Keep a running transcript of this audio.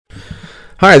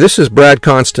Hi, this is Brad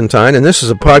Constantine, and this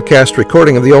is a podcast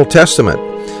recording of the Old Testament.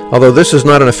 Although this is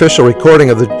not an official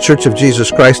recording of the Church of Jesus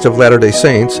Christ of Latter-day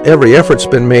Saints, every effort's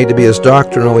been made to be as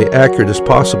doctrinally accurate as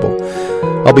possible.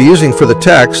 I'll be using for the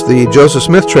text the Joseph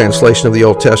Smith translation of the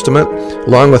Old Testament,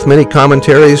 along with many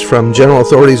commentaries from general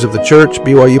authorities of the Church,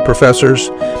 BYU professors,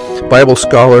 Bible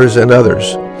scholars, and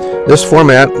others. This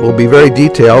format will be very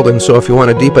detailed, and so if you want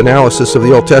a deep analysis of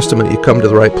the Old Testament, you come to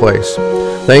the right place.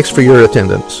 Thanks for your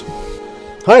attendance.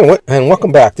 Hi, and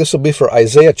welcome back. This will be for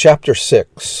Isaiah chapter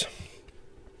 6.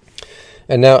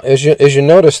 And now, as you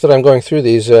notice that I'm going through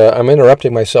these, I'm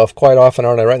interrupting myself quite often,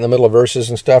 aren't I? Right in the middle of verses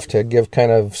and stuff to give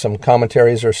kind of some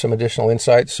commentaries or some additional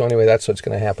insights. So anyway, that's what's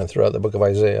going to happen throughout the book of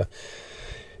Isaiah.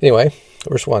 Anyway,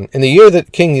 verse 1. In the year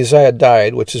that King Uzziah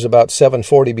died, which is about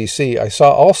 740 BC, I saw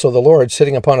also the Lord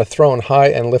sitting upon a throne high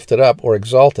and lifted up, or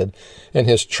exalted, and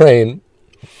his train,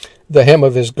 the hem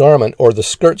of his garment, or the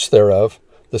skirts thereof,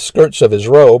 the skirts of his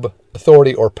robe,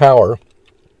 authority or power,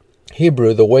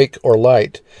 Hebrew, the wake or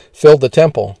light, filled the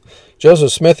temple.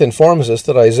 Joseph Smith informs us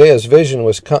that Isaiah's vision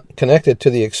was connected to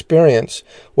the experience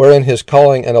wherein his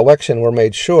calling and election were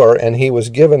made sure, and he was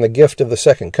given the gift of the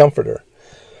second comforter,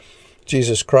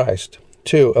 Jesus Christ.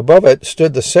 2. Above it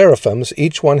stood the seraphims.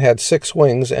 Each one had 6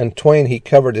 wings, and twain he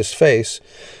covered his face,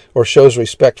 or shows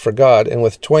respect for God, and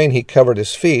with twain he covered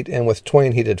his feet, and with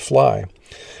twain he did fly.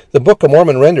 The Book of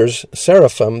Mormon renders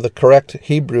seraphim the correct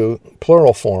Hebrew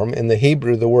plural form. In the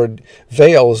Hebrew, the word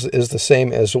veils is the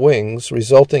same as wings,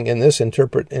 resulting in this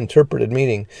interpreted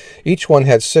meaning. Each one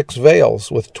had 6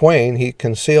 veils. With twain he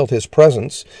concealed his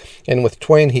presence, and with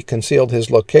twain he concealed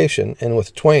his location, and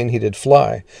with twain he did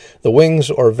fly. The wings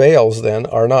or veils, then,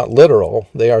 are not literal.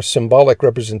 They are symbolic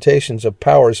representations of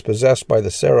powers possessed by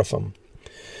the seraphim.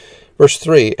 Verse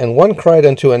 3, and one cried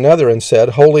unto another and said,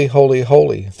 Holy, holy,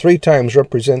 holy. 3 times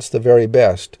represents the very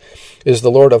best, is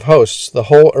the Lord of hosts. The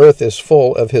whole earth is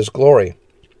full of his glory.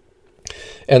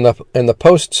 And the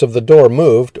posts of the door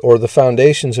moved, or the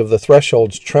foundations of the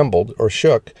thresholds trembled, or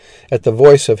shook, at the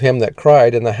voice of him that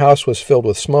cried, and the house was filled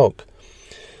with smoke.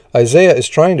 Isaiah is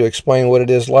trying to explain what it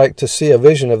is like to see a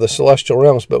vision of the celestial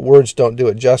realms, but words don't do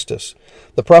it justice.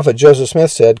 The prophet Joseph Smith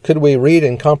said, could we read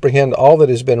and comprehend all that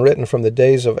has been written from the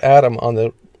days of Adam on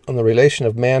the relation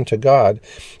of man to God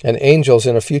and angels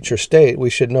in a future state, we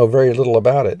should know very little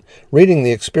about it. Reading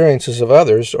the experiences of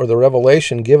others or the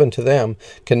revelation given to them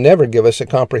can never give us a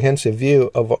comprehensive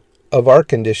view of our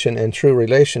condition and true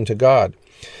relation to God.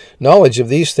 Knowledge of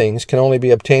these things can only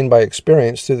be obtained by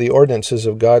experience through the ordinances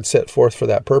of God set forth for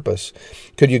that purpose.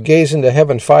 Could you gaze into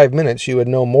heaven 5 minutes, you would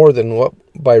know more than what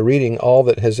by reading all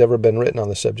that has ever been written on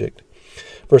the subject.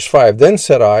 Verse 5, Then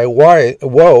said I,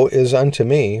 woe is unto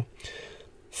me,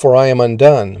 for I am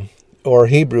undone. Or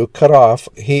Hebrew, cut off,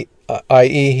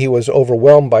 i.e., he was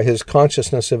overwhelmed by his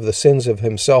consciousness of the sins of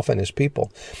himself and his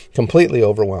people, completely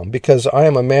overwhelmed, because I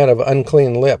am a man of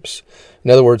unclean lips,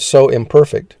 in other words, so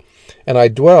imperfect. And I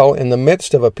dwell in the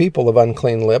midst of a people of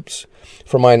unclean lips,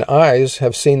 for mine eyes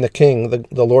have seen the King,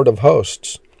 the Lord of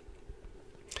hosts.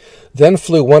 Then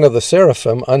flew one of the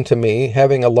seraphim unto me,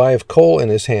 having a live coal in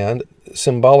his hand,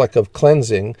 symbolic of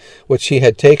cleansing, which he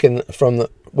had taken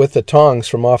with the tongs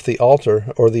from off the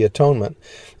altar, or the atonement.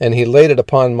 And he laid it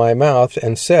upon my mouth,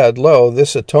 and said, Lo,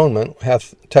 this atonement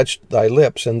hath touched thy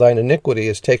lips, and thine iniquity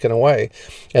is taken away,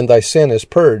 and thy sin is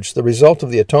purged. The result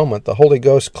of the atonement, the Holy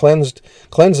Ghost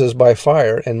cleanses by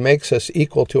fire, and makes us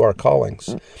equal to our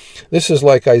callings. This is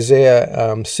like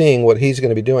Isaiah seeing what he's going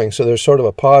to be doing. So there's sort of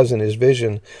a pause in his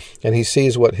vision, and he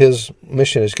sees what his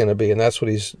mission is going to be, and that's what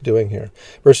he's doing here.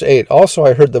 Verse 8, Also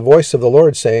I heard the voice of the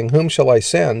Lord saying, Whom shall I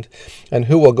send, and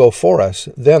who will go for us?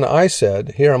 Then I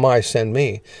said, Here am I, send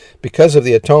me. Because of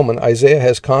the atonement, Isaiah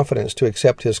has confidence to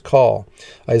accept his call.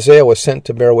 Isaiah was sent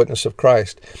to bear witness of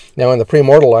Christ. Now in the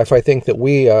premortal life, I think that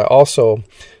we also,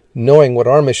 knowing what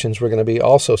our missions were going to be,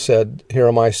 also said, Here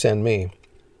am I, send me.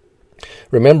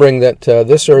 Remembering that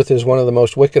this earth is one of the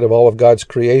most wicked of all of God's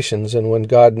creations, and when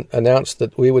God announced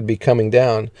that we would be coming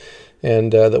down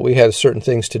and that we had certain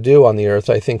things to do on the earth,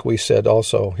 I think we said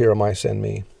also, Here am I, send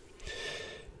me.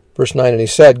 Verse 9, And he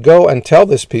said, Go and tell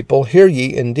this people, Hear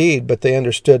ye indeed, but they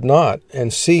understood not,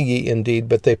 and see ye indeed,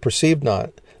 but they perceived not.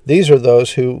 These are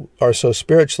those who are so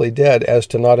spiritually dead as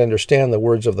to not understand the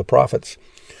words of the prophets.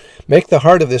 Make the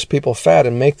heart of this people fat,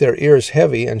 and make their ears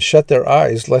heavy, and shut their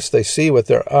eyes, lest they see with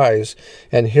their eyes,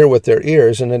 and hear with their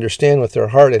ears, and understand with their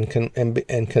heart,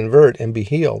 and convert, and be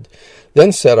healed.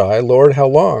 Then said I, Lord, how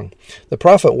long? The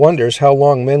prophet wonders how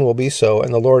long men will be so,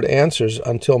 and the Lord answers,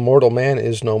 until mortal man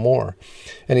is no more.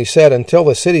 And he said, until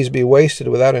the cities be wasted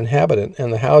without inhabitant,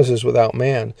 and the houses without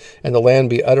man, and the land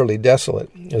be utterly desolate,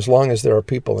 as long as there are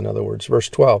people, in other words. Verse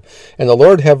 12, and the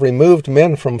Lord have removed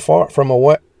men and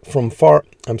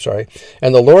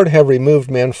the Lord have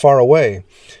removed men far away,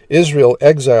 Israel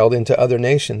exiled into other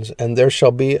nations, and there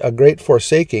shall be a great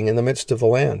forsaking in the midst of the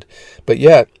land. But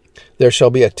yet there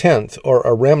shall be a tenth, or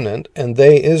a remnant, and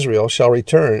they, Israel, shall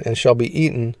return, and shall be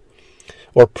eaten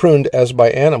or pruned as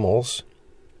by animals.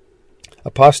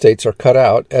 Apostates are cut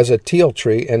out, as a teil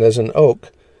tree and as an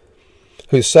oak,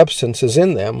 whose substance is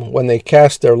in them. When they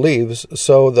cast their leaves,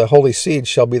 so the holy seed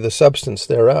shall be the substance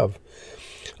thereof.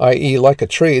 I.e., like a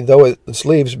tree, though its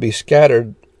leaves be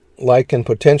scattered, life and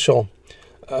potential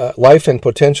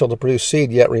to produce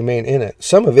seed yet remain in it.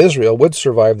 Some of Israel would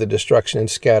survive the destruction and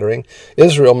scattering.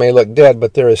 Israel may look dead,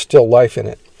 but there is still life in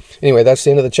it. Anyway, that's the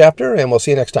end of the chapter, and we'll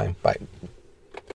see you next time. Bye.